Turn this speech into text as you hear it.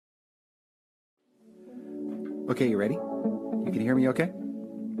Okay, you ready? You can hear me okay?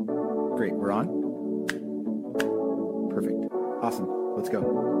 Great, we're on? Perfect. Awesome. Let's go.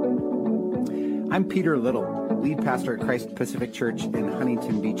 I'm Peter Little, lead pastor at Christ Pacific Church in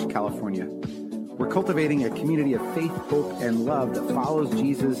Huntington Beach, California. We're cultivating a community of faith, hope, and love that follows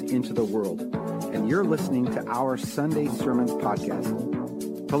Jesus into the world. And you're listening to our Sunday Sermons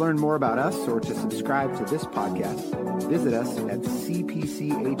podcast. To learn more about us or to subscribe to this podcast, visit us at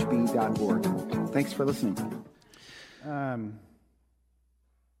cpchb.org. Thanks for listening.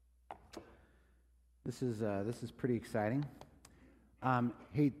 This is pretty exciting.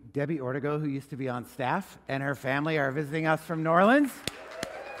 Hey, Debbie Ortego, who used to be on staff, and her family are visiting us from New Orleans.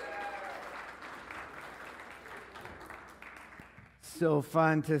 So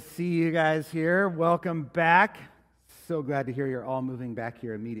fun to see you guys here. Welcome back. So glad to hear you're all moving back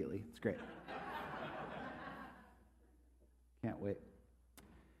here immediately. It's great. Can't wait.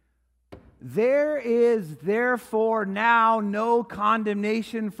 There is therefore now no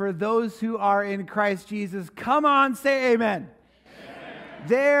condemnation for those who are in Christ Jesus. Come on, say amen.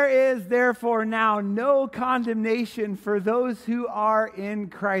 There is therefore now no condemnation for those who are in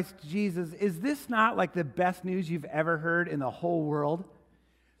Christ Jesus. Is this not like the best news you've ever heard in the whole world?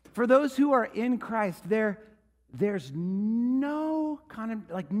 For those who are in Christ, there's no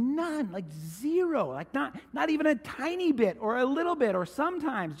none, like zero, like not even a tiny bit or a little bit or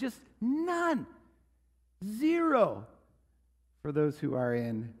sometimes just none. Zero for those who are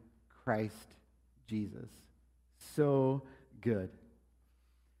in Christ Jesus. So good.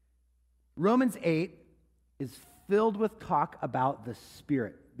 Romans 8 is filled with talk about the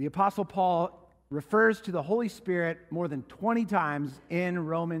Spirit. The Apostle Paul refers to the Holy Spirit more than 20 times in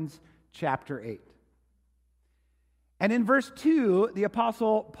Romans chapter 8. And in verse 2, the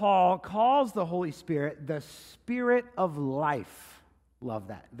Apostle Paul calls the Holy Spirit the Spirit of life. Love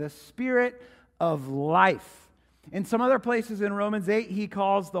that. The Spirit of life. In some other places in Romans 8, he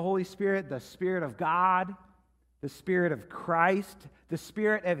calls the Holy Spirit the Spirit of God, the Spirit of Christ, the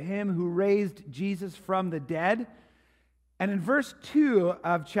Spirit of Him who raised Jesus from the dead. And in verse 2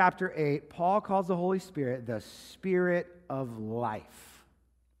 of chapter 8, Paul calls the Holy Spirit the Spirit of life.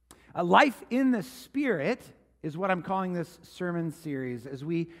 A life in the Spirit is what I'm calling this sermon series as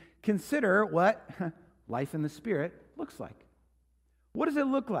we consider what life in the Spirit looks like. What does it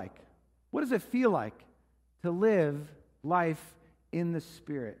look like? What does it feel like to live life in the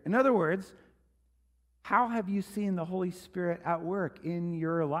Spirit? In other words, how have you seen the Holy Spirit at work in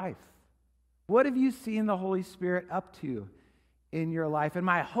your life? What have you seen the Holy Spirit up to in your life? And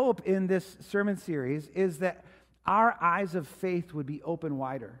my hope in this sermon series is that our eyes of faith would be open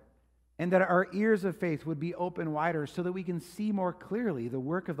wider and that our ears of faith would be open wider so that we can see more clearly the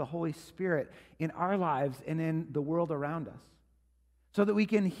work of the Holy Spirit in our lives and in the world around us. So that we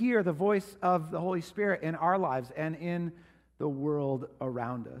can hear the voice of the Holy Spirit in our lives and in the world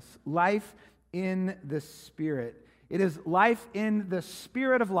around us. Life in the Spirit. It is life in the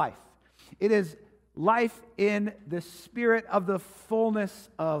Spirit of life. It is life in the Spirit of the fullness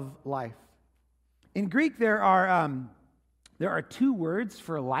of life. In Greek, there are two words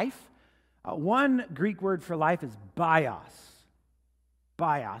for life. One Greek word for life is bios.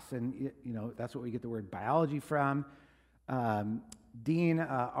 Bios, and that's what we get the word biology from. Dean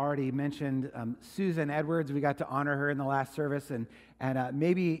already mentioned Susan Edwards. We got to honor her in the last service, and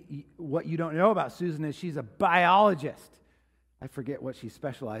maybe what you don't know about Susan is she's a biologist. I forget what she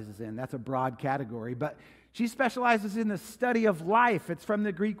specializes in. That's a broad category, but she specializes in the study of life. It's from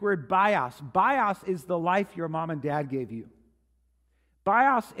the Greek word bios. Bios is the life your mom and dad gave you.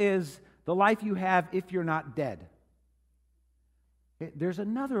 Bios is the life you have if you're not dead. There's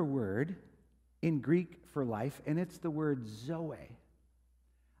another word in Greek for life, and it's the word zoe.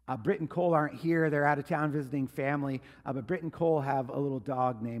 Britt and Cole aren't here. They're out of town visiting family. But Britt and Cole have a little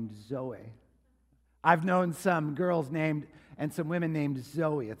dog named Zoe. I've known some girls named and some women named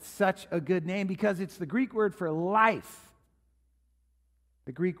Zoe. It's such a good name because it's the Greek word for life.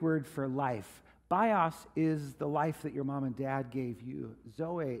 The Greek word for life. Bios is the life that your mom and dad gave you.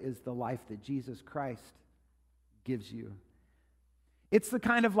 Zoe is the life that Jesus Christ gives you. It's the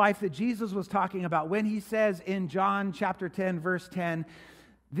kind of life that Jesus was talking about when he says in John chapter 10, verse 10,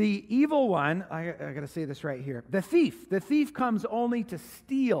 the evil one, I got to say this right here, the thief comes only to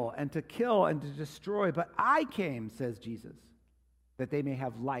steal and to kill and to destroy, but I came, says Jesus, that they may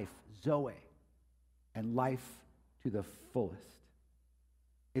have life, Zoe, and life to the fullest.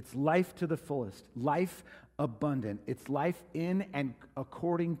 It's life to the fullest, life abundant. It's life in and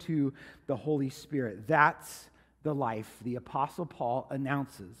according to the Holy Spirit. That's the life the Apostle Paul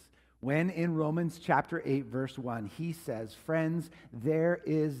announces when in Romans chapter 8, verse 1, he says, "Friends, there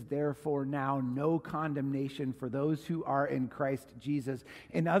is therefore now no condemnation for those who are in Christ Jesus."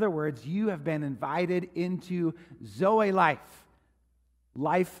 In other words, you have been invited into Zoe life,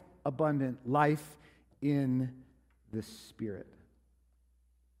 life abundant, life in the Spirit.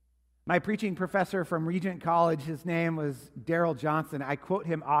 My preaching professor from Regent College, his name was Darrell Johnson. I quote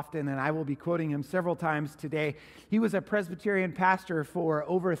him often, and I will be quoting him several times today. He was a Presbyterian pastor for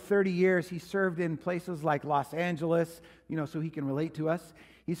over 30 years. He served in places like Los Angeles, so he can relate to us.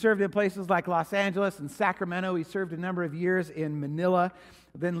 He served in places like Los Angeles and Sacramento. He served a number of years in Manila,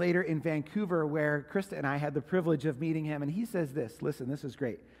 then later in Vancouver, where Krista and I had the privilege of meeting him. And he says this, listen, this is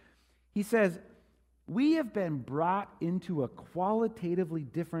great. He says, "We have been brought into a qualitatively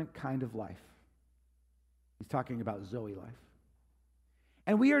different kind of life." He's talking about Zoe life.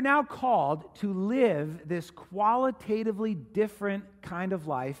 "And we are now called to live this qualitatively different kind of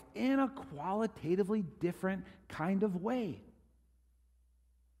life in a qualitatively different kind of way."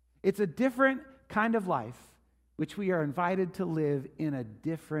 It's a different kind of life which we are invited to live in a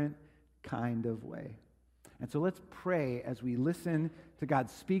different kind of way. And so let's pray as we listen to God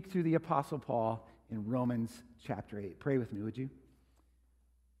speak through the Apostle Paul in Romans chapter 8. Pray with me, would you?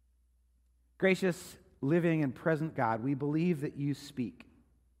 Gracious, living, and present God, we believe that you speak.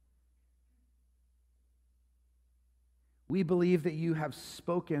 We believe that you have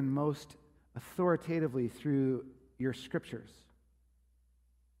spoken most authoritatively through your scriptures.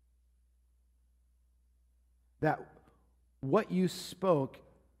 That what you spoke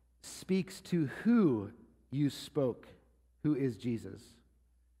speaks to who you spoke, who is Jesus.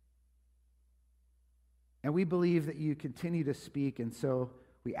 And we believe that you continue to speak, and so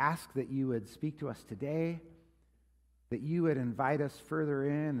we ask that you would speak to us today, that you would invite us further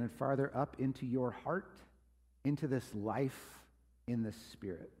in and farther up into your heart, into this life in the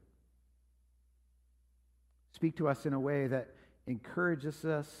Spirit. Speak to us in a way that encourages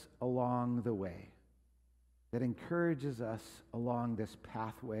us along the way, that encourages us along this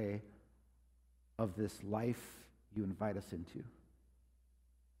pathway of this life you invite us into.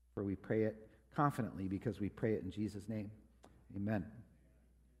 For we pray it confidently because we pray it in Jesus' name. Amen.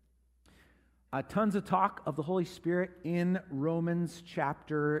 Tons of talk of the Holy Spirit in Romans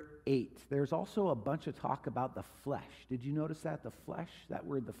chapter 8. There's also a bunch of talk about the flesh. Did you notice that? The flesh, that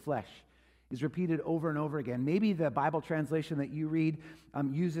word, the flesh, is repeated over and over again. Maybe the Bible translation that you read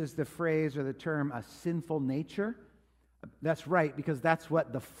uses the phrase or the term a sinful nature. That's right, because that's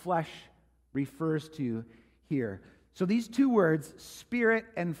what the flesh refers to here. So these two words, spirit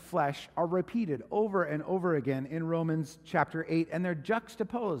and flesh, are repeated over and over again in Romans chapter 8, and they're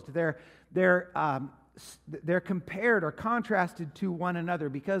juxtaposed. They're compared or contrasted to one another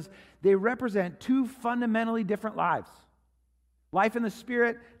because they represent two fundamentally different lives. Life in the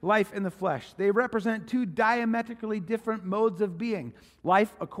spirit, life in the flesh. They represent two diametrically different modes of being.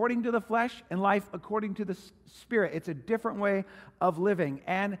 Life according to the flesh and life according to the spirit. It's a different way of living.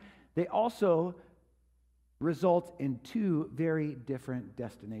 And they also result in two very different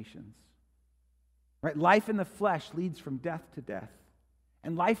destinations. Right? Life in the flesh leads from death to death.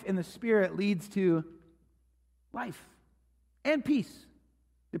 And life in the Spirit leads to life and peace.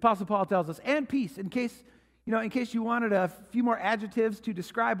 The Apostle Paul tells us, and peace. In case you wanted a few more adjectives to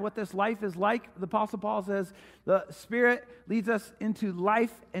describe what this life is like, the Apostle Paul says, the Spirit leads us into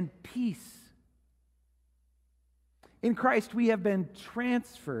life and peace. In Christ, we have been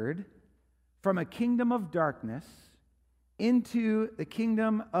transferred from a kingdom of darkness into the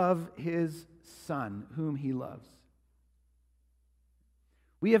kingdom of His Son, whom He loves.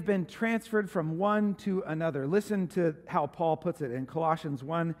 We have been transferred from one to another. Listen to how Paul puts it in Colossians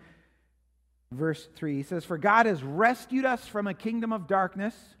 1, verse 3. He says, "For God has rescued us from a kingdom of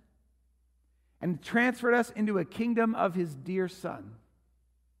darkness and transferred us into a kingdom of His dear Son."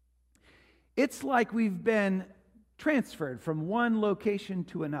 It's like we've been transferred from one location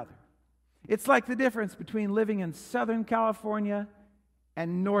to another. It's like the difference between living in Southern California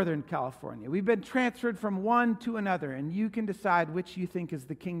and Northern California. We've been transferred from one to another, and you can decide which you think is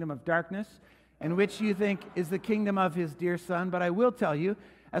the kingdom of darkness and which you think is the kingdom of His dear Son. But I will tell you,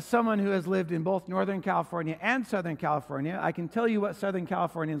 as someone who has lived in both Northern California and Southern California, I can tell you what Southern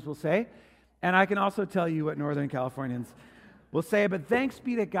Californians will say, and I can also tell you what Northern Californians will say. But thanks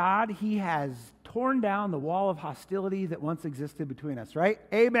be to God, He has torn down the wall of hostility that once existed between us, right?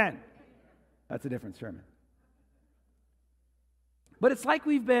 Amen. That's a different sermon. But it's like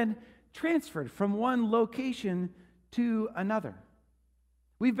we've been transferred from one location to another.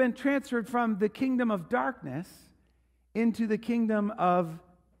 We've been transferred from the kingdom of darkness into the kingdom of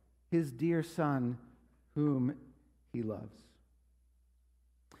His dear Son, whom He loves.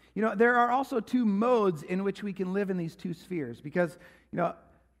 There are also two modes in which we can live in these two spheres because,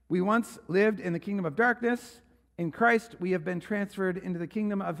 we once lived in the kingdom of darkness. In Christ, we have been transferred into the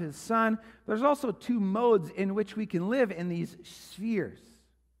kingdom of his Son. There's also two modes in which we can live in these spheres.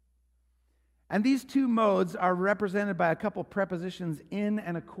 And these two modes are represented by a couple prepositions, in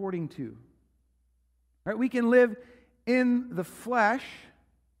and according to. Right? We can live in the flesh,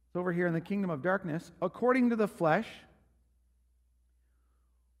 it's over here in the kingdom of darkness, according to the flesh.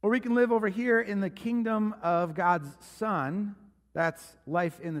 Or we can live over here in the kingdom of God's Son, that's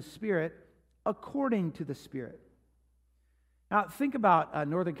life in the Spirit, according to the Spirit. Now, think about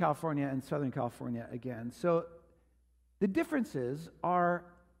Northern California and Southern California again. So, the differences are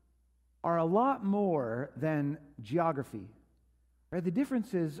a lot more than geography. Right? The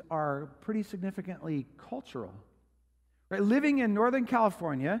differences are pretty significantly cultural. Right? Living in Northern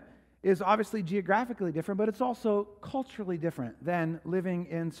California is obviously geographically different, but it's also culturally different than living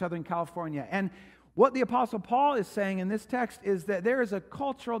in Southern California. And what the Apostle Paul is saying in this text is that there is a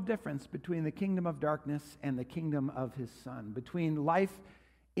cultural difference between the kingdom of darkness and the kingdom of his Son, between life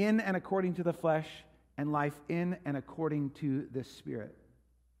in and according to the flesh and life in and according to the Spirit.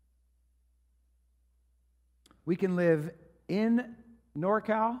 We can live in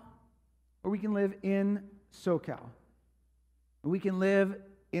NorCal, or we can live in SoCal. We can live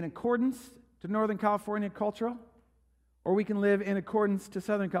in accordance to Northern California cultural, or we can live in accordance to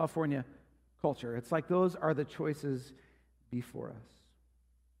Southern California culture. It's like those are the choices before us.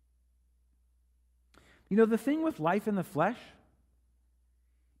 The thing with life in the flesh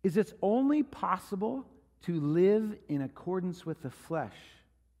is it's only possible to live in accordance with the flesh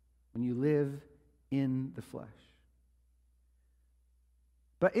when you live in the flesh.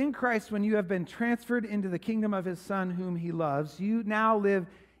 But in Christ, when you have been transferred into the kingdom of his Son whom he loves, you now live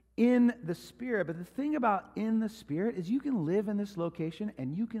in the Spirit. But the thing about in the Spirit is you can live in this location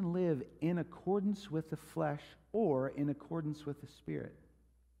and you can live in accordance with the flesh or in accordance with the Spirit.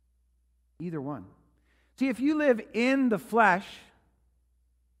 Either one. See, if you live in the flesh,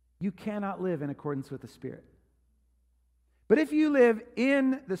 you cannot live in accordance with the Spirit. But if you live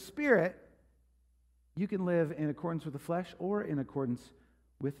in the Spirit, you can live in accordance with the flesh or in accordance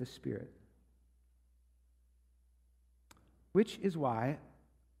with the Spirit. Which is why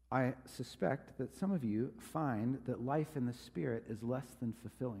I suspect that some of you find that life in the Spirit is less than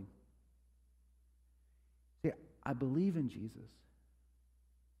fulfilling. See, I believe in Jesus.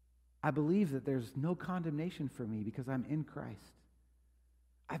 I believe that there's no condemnation for me because I'm in Christ.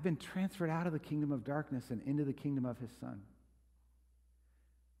 I've been transferred out of the kingdom of darkness and into the kingdom of his Son.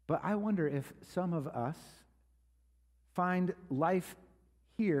 But I wonder if some of us find life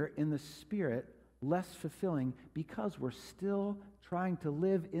here in the Spirit less fulfilling because we're still trying to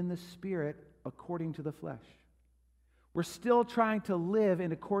live in the Spirit according to the flesh. We're still trying to live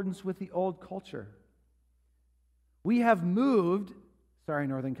in accordance with the old culture. We have moved,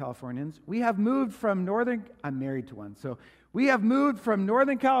 Northern Californians, we have moved from I'm married to one, so we have moved from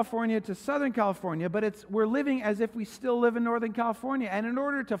Northern California to Southern California, but we're living as if we still live in Northern California. And in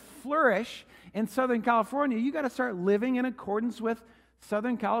order to flourish in Southern California, you got to start living in accordance with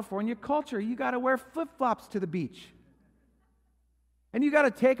Southern California culture. You got to wear flip-flops to the beach. And you got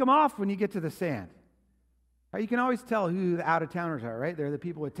to take them off when you get to the sand. Right? You can always tell who the out-of-towners are, right? They're the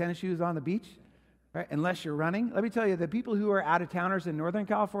people with tennis shoes on the beach, right? Unless you're running. Let me tell you, the people who are out-of-towners in Northern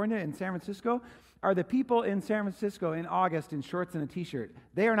California, in San Francisco, are the people in San Francisco in August in shorts and a t-shirt.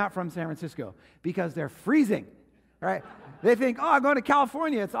 They are not from San Francisco because they're freezing, right? They think, I'm going to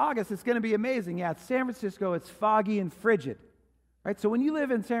California. It's August. It's going to be amazing. Yeah, it's San Francisco. It's foggy and frigid, right? So when you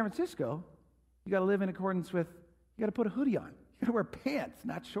live in San Francisco, you got to live in accordance with, you got to put a hoodie on. You got to wear pants,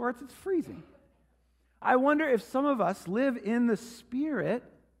 not shorts. It's freezing. I wonder if some of us live in the Spirit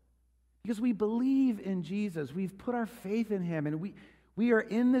because we believe in Jesus. We've put our faith in him, and we are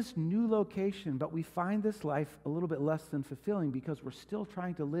in this new location, but we find this life a little bit less than fulfilling because we're still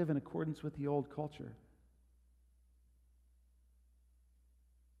trying to live in accordance with the old culture.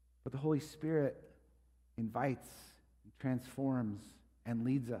 But the Holy Spirit invites, transforms, and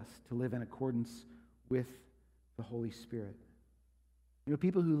leads us to live in accordance with the Holy Spirit.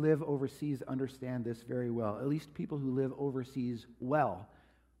 People who live overseas understand this very well. At least people who live overseas well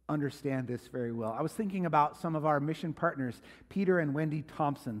understand this very well. I was thinking about some of our mission partners, Peter and Wendy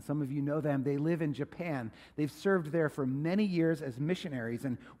Thompson. Some of you know them. They live in Japan. They've served there for many years as missionaries,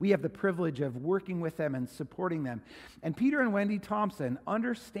 and we have the privilege of working with them and supporting them. And Peter and Wendy Thompson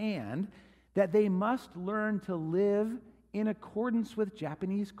understand that they must learn to live in accordance with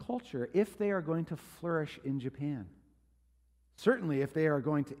Japanese culture if they are going to flourish in Japan. Certainly, if they are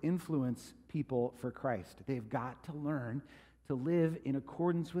going to influence people for Christ, they've got to learn to to live in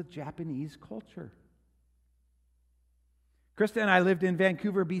accordance with Japanese culture. Krista and I lived in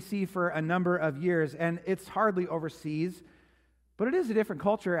Vancouver, BC for a number of years, and it's hardly overseas, but it is a different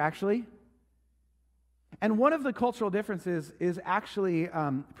culture, actually. And one of the cultural differences is actually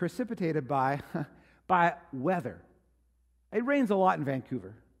precipitated by, by weather. It rains a lot in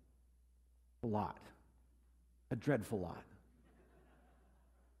Vancouver. A lot. A dreadful lot.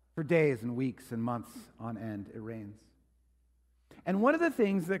 For days and weeks and months on end, it rains. And one of the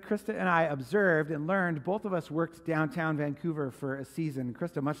things that Krista and I observed and learned, both of us worked downtown Vancouver for a season,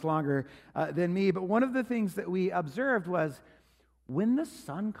 Krista much longer than me, but one of the things that we observed was when the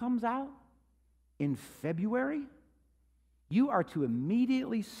sun comes out in February, you are to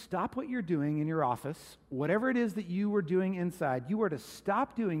immediately stop what you're doing in your office, whatever it is that you were doing inside, you are to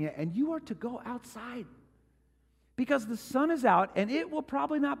stop doing it and you are to go outside. Because the sun is out and it will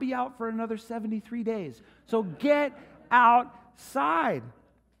probably not be out for another 73 days. So get outside.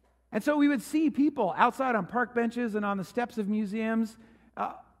 And so we would see people outside on park benches and on the steps of museums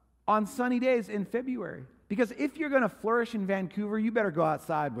on sunny days in February. Because if you're going to flourish in Vancouver, you better go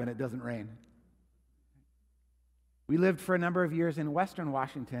outside when it doesn't rain. We lived for a number of years in Western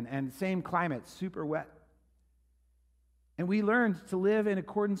Washington, and same climate, super wet. And we learned to live in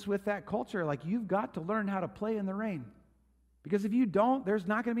accordance with that culture. Like, you've got to learn how to play in the rain. Because if you don't, there's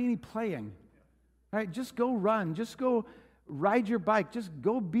not going to be any playing. Right? Just go run. Just go ride your bike. Just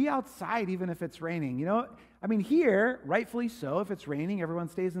go be outside even if it's raining. You know, I mean, here, rightfully so, if it's raining, everyone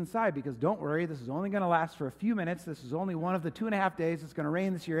stays inside because don't worry, this is only going to last for a few minutes. This is only one of the 2.5 days it's going to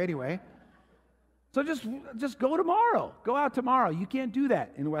rain this year anyway. So just go tomorrow. Go out tomorrow. You can't do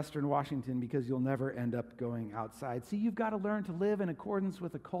that in Western Washington because you'll never end up going outside. See, you've got to learn to live in accordance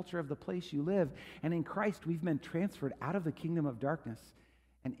with the culture of the place you live. And in Christ, we've been transferred out of the kingdom of darkness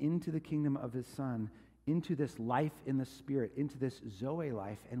and into the kingdom of his Son, into this life in the Spirit, into this Zoe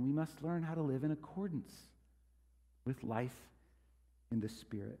life. And we must learn how to live in accordance with life in the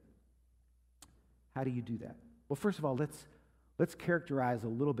Spirit. How do you do that? Well, first of all, let's characterize a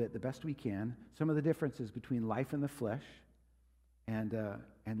little bit, the best we can, some of the differences between life in the flesh and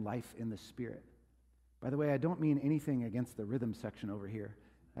life in the Spirit. By the way, I don't mean anything against the rhythm section over here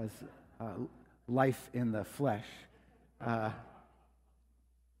as life in the flesh.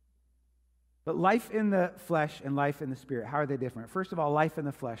 But life in the flesh and life in the Spirit, how are they different? First of all, life in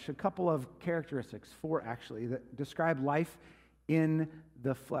the flesh. A couple of characteristics, 4 actually, that describe life in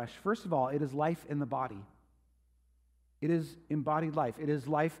the flesh. First of all, it is life in the body. It is embodied life. It is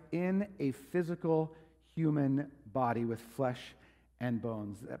life in a physical human body with flesh and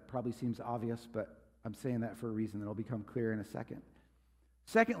bones. That probably seems obvious, but I'm saying that for a reason. It'll become clear in a second.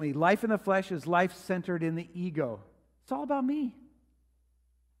 Secondly, life in the flesh is life centered in the ego. It's all about me.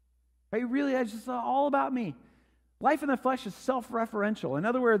 Right? Really, it's just all about me. Life in the flesh is self-referential. In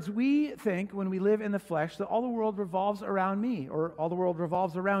other words, we think when we live in the flesh that all the world revolves around me or all the world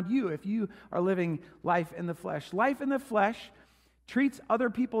revolves around you if you are living life in the flesh. Life in the flesh treats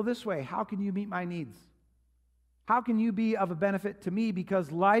other people this way. How can you meet my needs? How can you be of a benefit to me?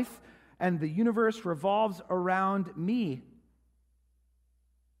 Because life and the universe revolves around me.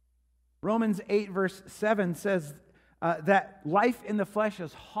 Romans 8 verse 7 says that life in the flesh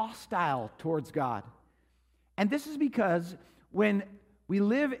is hostile towards God. And this is because when we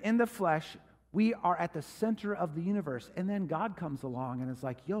live in the flesh, we are at the center of the universe. And then God comes along and is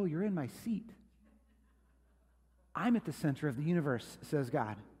like, yo, you're in my seat. I'm at the center of the universe, says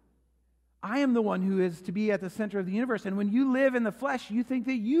God. I am the one who is to be at the center of the universe. And when you live in the flesh, you think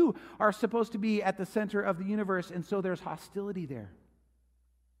that you are supposed to be at the center of the universe. And so there's hostility there.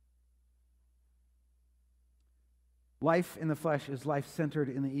 Life in the flesh is life centered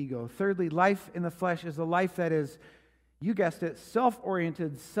in the ego. Thirdly, life in the flesh is a life that is, you guessed it,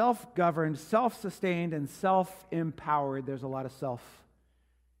 self-oriented, self-governed, self-sustained, and self-empowered. There's a lot of self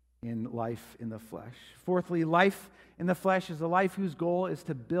in life in the flesh. Fourthly, life in the flesh is a life whose goal is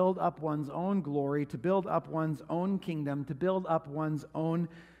to build up one's own glory, to build up one's own kingdom, to build up one's own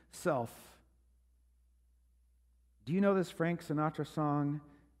self. Do you know this Frank Sinatra song,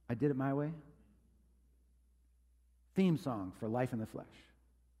 I Did It My Way? Theme song for Life in the Flesh.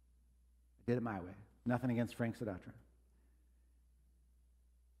 I did it my way. Nothing against Frank Sinatra.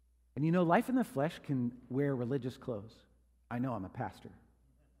 And you know, life in the flesh can wear religious clothes. I know, I'm a pastor.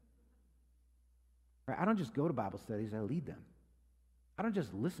 Right? I don't just go to Bible studies, I lead them. I don't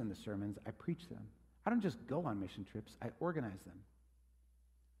just listen to sermons, I preach them. I don't just go on mission trips, I organize them.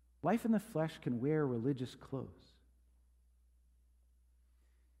 Life in the flesh can wear religious clothes.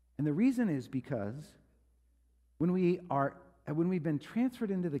 And the reason is because when we've been transferred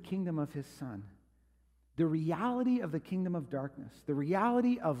into the kingdom of his Son, the reality of the kingdom of darkness, the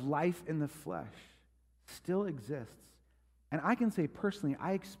reality of life in the flesh still exists. And I can say personally,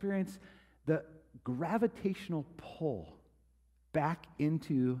 I experience the gravitational pull back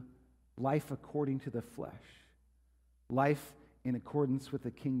into life according to the flesh, life in accordance with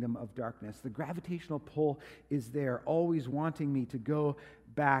the kingdom of darkness. The gravitational pull is there, always wanting me to go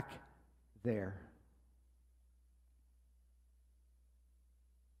back there.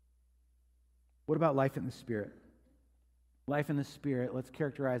 What about life in the Spirit? Life in the Spirit, let's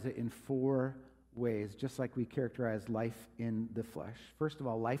characterize it in 4 ways, just like we characterize life in the flesh. First of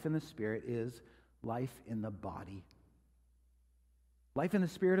all, life in the Spirit is life in the body. Life in the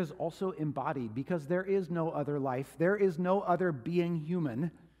Spirit is also embodied because there is no other life. There is no other being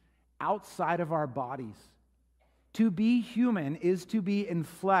human outside of our bodies. To be human is to be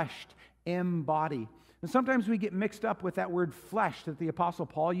enfleshed, embodied. And sometimes we get mixed up with that word flesh that the Apostle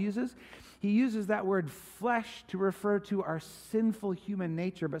Paul uses. He uses that word flesh to refer to our sinful human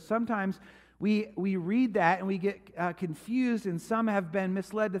nature, but sometimes we read that and we get confused, and some have been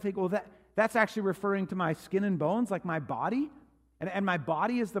misled to think, well, that's actually referring to my skin and bones, like my body, and my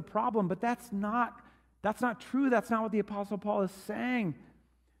body is the problem, but that's not true. That's not what the Apostle Paul is saying.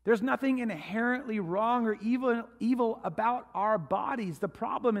 There's nothing inherently wrong or evil about our bodies. The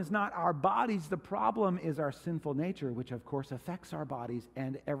problem is not our bodies. The problem is our sinful nature, which of course affects our bodies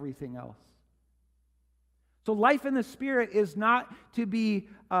and everything else. So life in the Spirit is not to be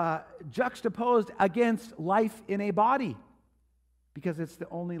juxtaposed against life in a body, because it's the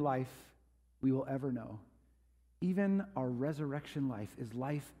only life we will ever know. Even our resurrection life is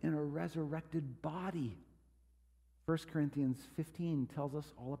life in a resurrected body. 1 Corinthians 15 tells us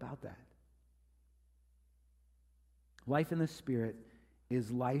all about that. Life in the Spirit is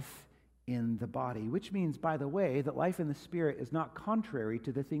life in the body, which means, by the way, that life in the Spirit is not contrary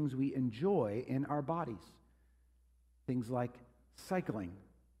to the things we enjoy in our bodies. Things like cycling,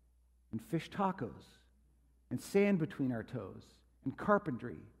 and fish tacos, and sand between our toes, and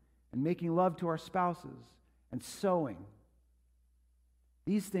carpentry, and making love to our spouses, and sewing.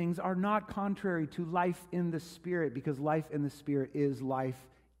 These things are not contrary to life in the Spirit, because life in the Spirit is life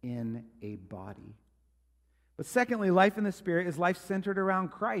in a body. But secondly, life in the Spirit is life centered around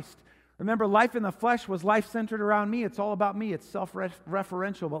Christ. Remember, life in the flesh was life centered around me. It's all about me. It's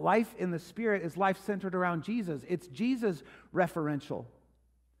self-referential. But life in the Spirit is life centered around Jesus. It's Jesus referential.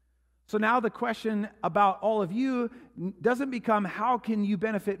 So now the question about all of you doesn't become how can you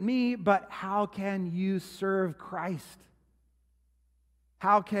benefit me, but how can you serve Christ?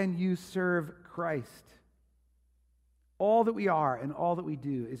 How can you serve Christ? All that we are and all that we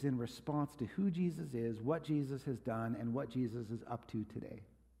do is in response to who Jesus is, what Jesus has done, and what Jesus is up to today.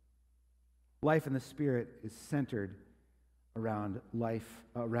 Life in the Spirit is centered around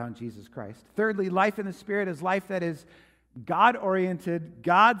Jesus Christ. Thirdly, life in the Spirit is life that is God-oriented,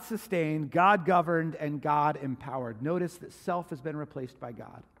 God-sustained, God-governed, and God-empowered. Notice that self has been replaced by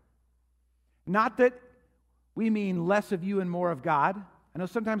God. Not that we mean less of you and more of God. I know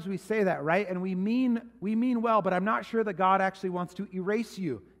sometimes we say that, right? And we mean well, but I'm not sure that God actually wants to erase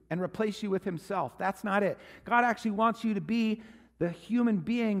you and replace you with himself. That's not it. God actually wants you to be the human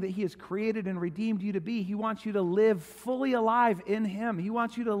being that he has created and redeemed you to be. He wants you to live fully alive in him. He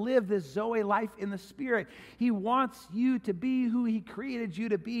wants you to live this Zoe life in the Spirit. He wants you to be who he created you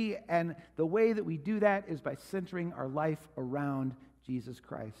to be, and the way that we do that is by centering our life around Jesus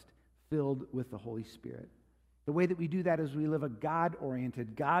Christ, filled with the Holy Spirit. The way that we do that is we live a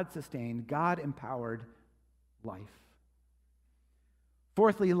God-oriented, God-sustained, God-empowered life.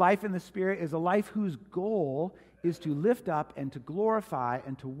 Fourthly, life in the Spirit is a life whose goal is to lift up and to glorify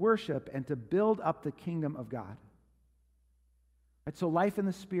and to worship and to build up the kingdom of God. Right, so life in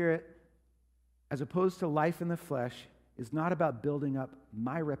the Spirit, as opposed to life in the flesh, is not about building up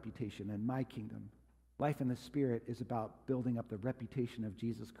my reputation and my kingdom. Life in the Spirit is about building up the reputation of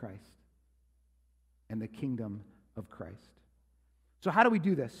Jesus Christ and the kingdom of Christ. So how do we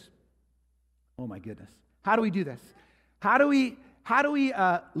do this? Oh my goodness. How do we do this? How do we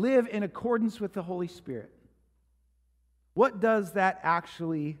live in accordance with the Holy Spirit? What does that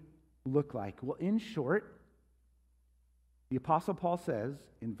actually look like? Well, in short, the Apostle Paul says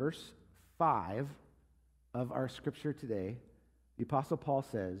in verse 5 of our scripture today, the Apostle Paul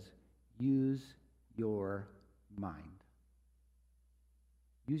says, use your mind.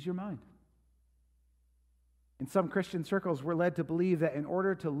 Use your mind. In some Christian circles, we're led to believe that in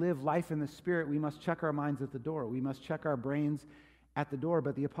order to live life in the Spirit, we must check our minds at the door. We must check our brains at the door.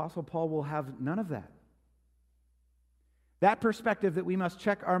 But the Apostle Paul will have none of that. That perspective that we must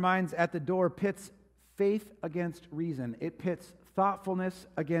check our minds at the door pits faith against reason. It pits thoughtfulness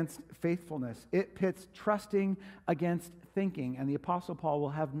against faithfulness. It pits trusting against thinking, and the Apostle Paul will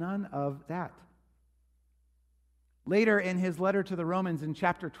have none of that. Later in his letter to the Romans in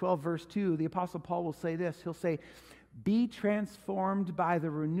chapter 12, verse 2, the Apostle Paul will say this. He'll say, be transformed by the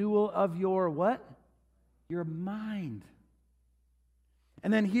renewal of your what? Your mind.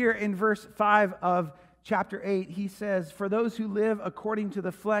 And then here in verse 5 of chapter 8, he says, for those who live according to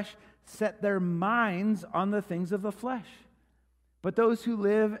the flesh set their minds on the things of the flesh. But those who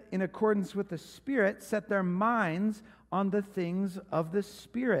live in accordance with the Spirit set their minds on the things of the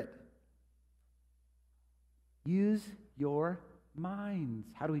Spirit. Use your minds.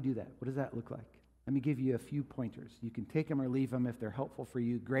 How do we do that? What does that look like? Let me give you a few pointers. You can take them or leave them. If they're helpful for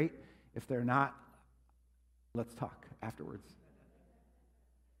you, great. If they're not, let's talk afterwards.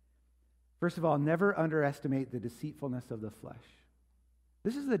 First of all, never underestimate the deceitfulness of the flesh.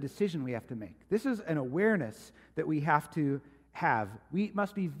 This is a decision we have to make. This is an awareness that we have to have. We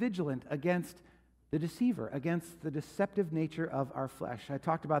must be vigilant against the deceiver, against the deceptive nature of our flesh. I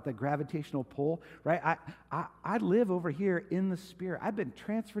talked about the gravitational pull, right? I live over here in the Spirit. I've been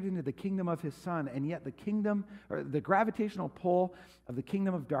transferred into the kingdom of His Son, and yet the kingdom, or the gravitational pull of the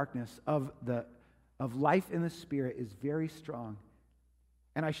kingdom of darkness, of life in the Spirit is very strong.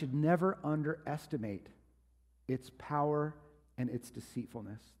 And I should never underestimate its power and its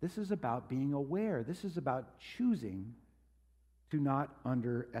deceitfulness. This is about being aware. This is about choosing to not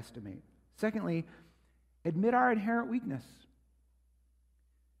underestimate. Secondly, admit our inherent weakness.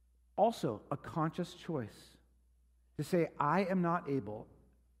 Also, a conscious choice to say, I am not able,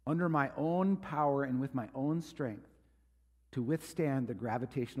 under my own power and with my own strength, to withstand the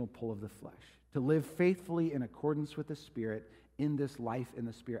gravitational pull of the flesh, to live faithfully in accordance with the Spirit in this life in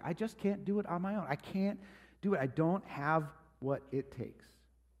the Spirit. I just can't do it on my own. I can't do it. I don't have what it takes.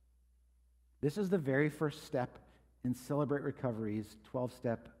 This is the very first step in Celebrate Recovery's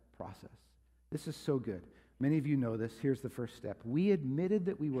 12-step process. This is so good. Many of you know this. Here's the first step. We admitted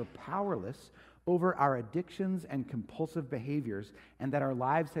that we were powerless over our addictions and compulsive behaviors and that our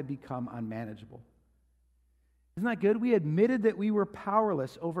lives had become unmanageable. Isn't that good? We admitted that we were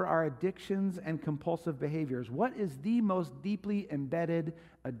powerless over our addictions and compulsive behaviors. What is the most deeply embedded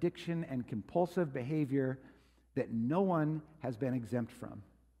addiction and compulsive behavior that no one has been exempt from?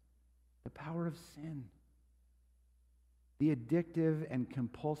 The power of sin. The addictive and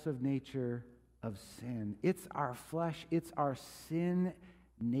compulsive nature of sin. It's our flesh. It's our sin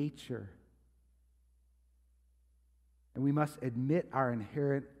nature. And we must admit our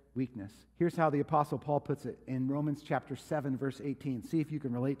inherent weakness. Here's how the Apostle Paul puts it in Romans chapter 7, verse 18. See if you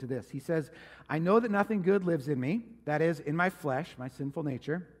can relate to this. He says, I know that nothing good lives in me, that is, in my flesh, my sinful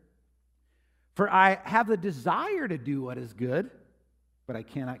nature. For I have the desire to do what is good, but I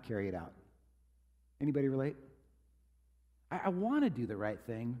cannot carry it out. Anybody relate? I want to do the right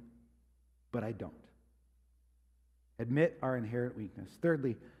thing, but I don't. Admit our inherent weakness.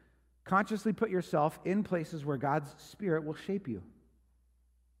 Thirdly, consciously put yourself in places where God's Spirit will shape you.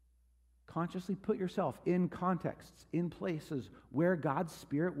 Consciously put yourself in contexts, in places where God's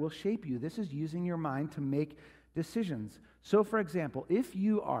Spirit will shape you. This is using your mind to make decisions. So, for example, if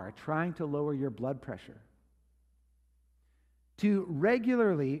you are trying to lower your blood pressure, to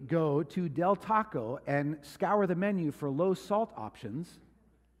regularly go to Del Taco and scour the menu for low salt options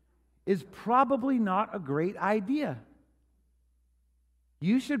is probably not a great idea.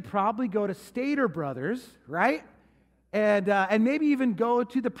 You should probably go to Stater Brothers, right? And maybe even go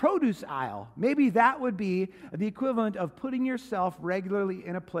to the produce aisle. Maybe that would be the equivalent of putting yourself regularly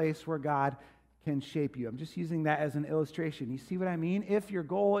in a place where God can shape you. I'm just using that as an illustration. You see what I mean? If your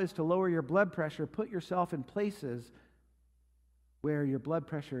goal is to lower your blood pressure, put yourself in places where your blood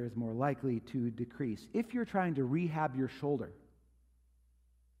pressure is more likely to decrease. If you're trying to rehab your shoulder,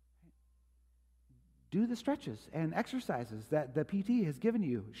 do the stretches and exercises that the PT has given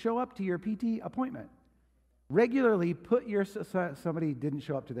you. Show up to your PT appointment. Regularly put your... Somebody didn't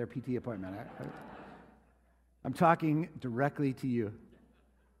show up to their PT appointment. I'm talking directly to you.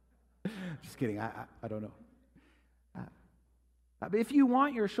 Just kidding. I don't know. But if you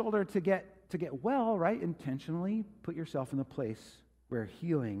want your shoulder to get well, right, intentionally put yourself in the place where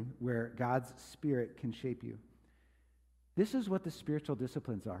healing, where God's Spirit can shape you. This is what the spiritual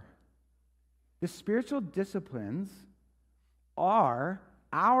disciplines are. The spiritual disciplines are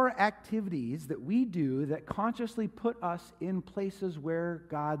our activities that we do that consciously put us in places where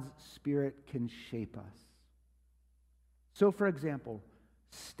God's Spirit can shape us. So, for example,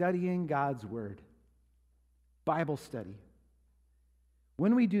 studying God's Word, Bible study.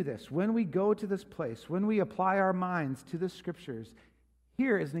 When we do this, when we go to this place, when we apply our minds to the Scriptures,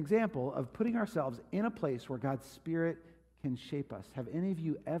 here is an example of putting ourselves in a place where God's Spirit can shape us? Have any of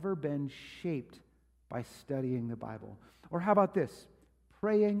you ever been shaped by studying the Bible? Or how about this?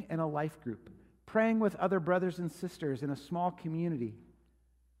 Praying in a life group, praying with other brothers and sisters in a small community.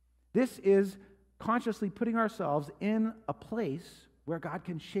 This is consciously putting ourselves in a place where God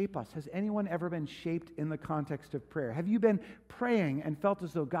can shape us. Has anyone ever been shaped in the context of prayer? Have you been praying and felt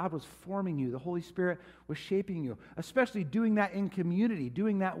as though God was forming you, the Holy Spirit was shaping you, especially doing that in community,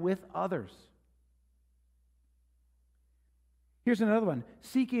 doing that with others? Here's another one.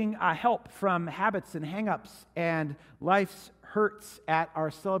 Seeking help from habits and hang-ups and life's hurts at our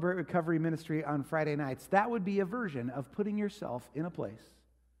Celebrate Recovery ministry on Friday nights. That would be a version of putting yourself in a place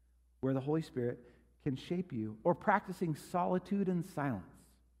where the Holy Spirit can shape you. Or practicing solitude and silence.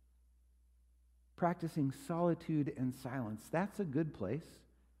 Practicing solitude and silence. That's a good place,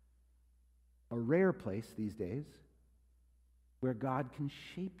 a rare place these days, where God can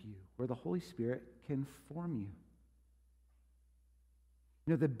shape you, where the Holy Spirit can form you.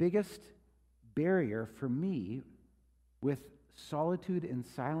 You know, the biggest barrier for me with solitude and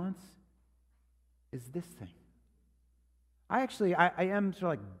silence is this thing. I am sort of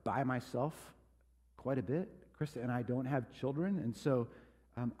like by myself quite a bit. Krista and I don't have children, and so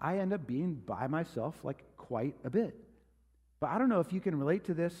I end up being by myself like quite a bit. But I don't know if you can relate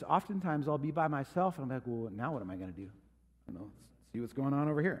to this. Oftentimes I'll be by myself, and I'm like, well, now what am I going to do? I don't know, let's see what's going on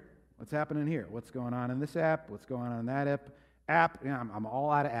over here. What's happening here? What's going on in this app? What's going on in that app? I'm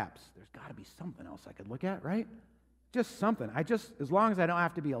all out of apps. There's got to be something else I could look at, right? Just something. As long as I don't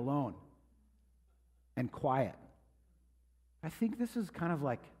have to be alone and quiet. I think this is kind of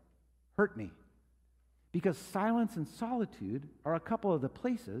like hurt me. Because silence and solitude are a couple of the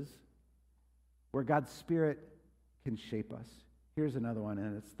places where God's Spirit can shape us. Here's another one,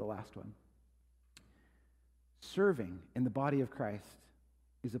 and it's the last one. Serving in the body of Christ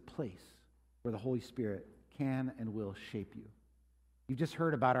is a place where the Holy Spirit can and will shape you. You've just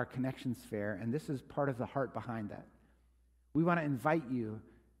heard about our Connections Fair, and this is part of the heart behind that. We want to invite you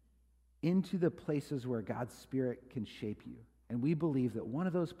into the places where God's Spirit can shape you. And we believe that one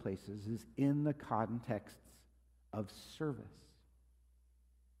of those places is in the contexts of service.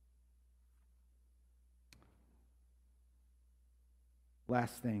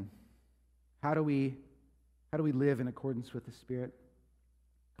 Last thing, how do we live in accordance with the Spirit?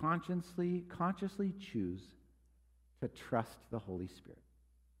 Consciously choose to trust the Holy Spirit.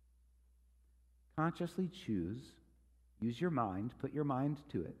 Consciously choose, use your mind, put your mind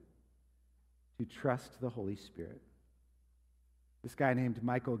to it, to trust the Holy Spirit. This guy named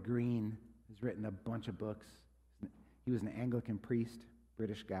Michael Green has written a bunch of books. He was an Anglican priest,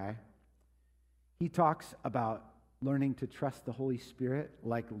 British guy. He talks about learning to trust the Holy Spirit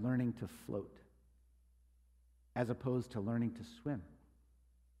like learning to float, as opposed to learning to swim.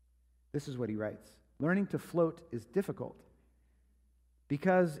 This is what he writes. Learning to float is difficult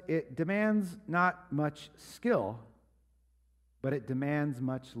because it demands not much skill, but it demands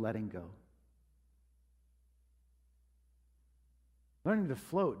much letting go. Learning to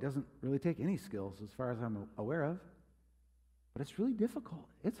float doesn't really take any skills as far as I'm aware of, but it's really difficult.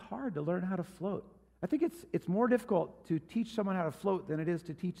 It's hard to learn how to float. I think it's more difficult to teach someone how to float than it is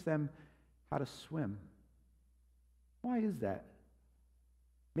to teach them how to swim. Why is that?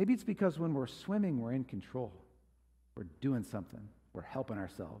 Maybe it's because when we're swimming, we're in control. We're doing something. We're helping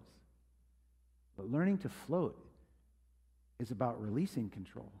ourselves. But learning to float is about releasing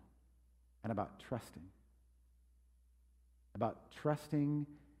control and about trusting. About trusting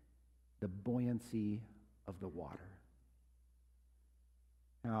the buoyancy of the water.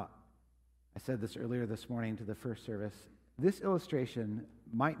 Now, I said this earlier this morning to the first service. This illustration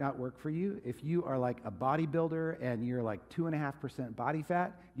might not work for you. If you are like a bodybuilder and you're like 2.5% body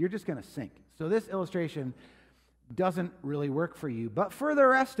fat, you're just going to sink. So this illustration doesn't really work for you. But for the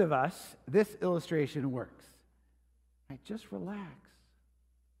rest of us, this illustration works. Right, just relax.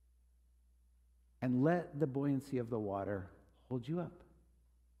 And let the buoyancy of the water hold you up.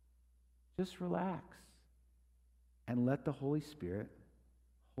 Just relax. And let the Holy Spirit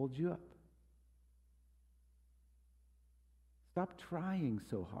hold you up. Stop trying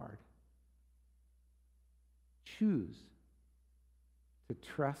so hard. Choose to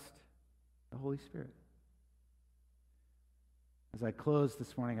trust the Holy Spirit. As I close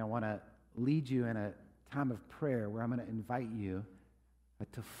this morning, I want to lead you in a time of prayer where I'm going to invite you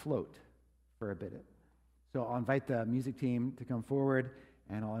to float for a bit. So I'll invite the music team to come forward,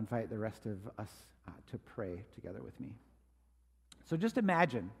 and I'll invite the rest of us to pray together with me. So just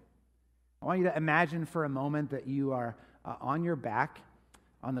imagine. I want you to imagine for a moment that you are on your back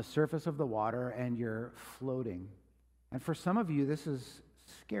on the surface of the water and you're floating. And for some of you, this is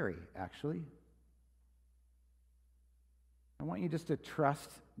scary, actually. I want you just to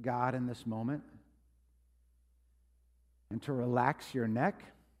trust God in this moment and to relax your neck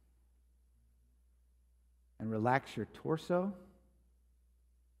and relax your torso,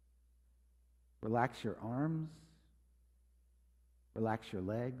 relax your arms, relax your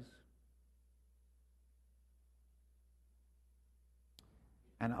legs,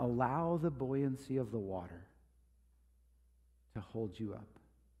 and allow the buoyancy of the water to hold you up.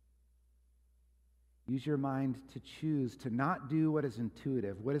 Use your mind to choose to not do what is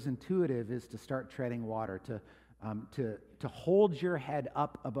intuitive. What is intuitive is to start treading water, to hold your head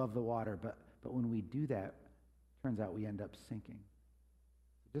up above the water. But when we do that, it turns out we end up sinking.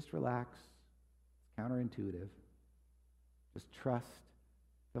 Just relax. It's counterintuitive. Just trust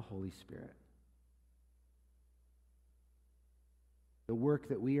the Holy Spirit. The work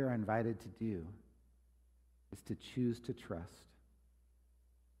that we are invited to do is to choose to trust.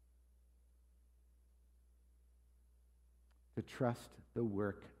 To trust the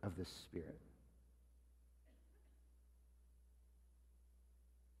work of the Spirit.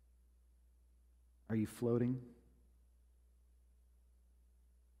 Are you floating?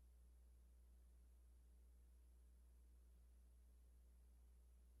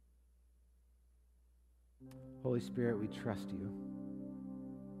 Holy Spirit, we trust you.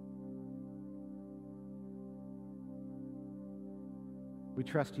 We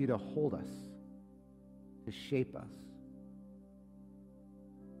trust you to hold us, to shape us,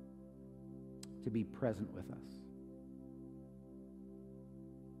 to be present with us.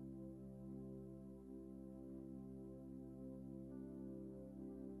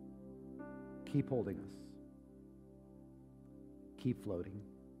 Keep holding us. Keep floating.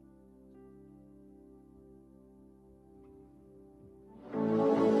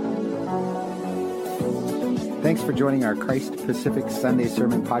 Thanks for joining our Christ Pacific Sunday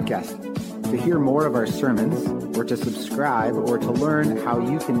Sermon Podcast. To hear more of our sermons, or to subscribe, or to learn how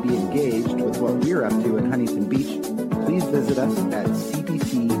you can be engaged with what we're up to in Huntington Beach, please visit us at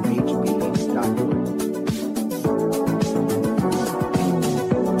cpchb.org.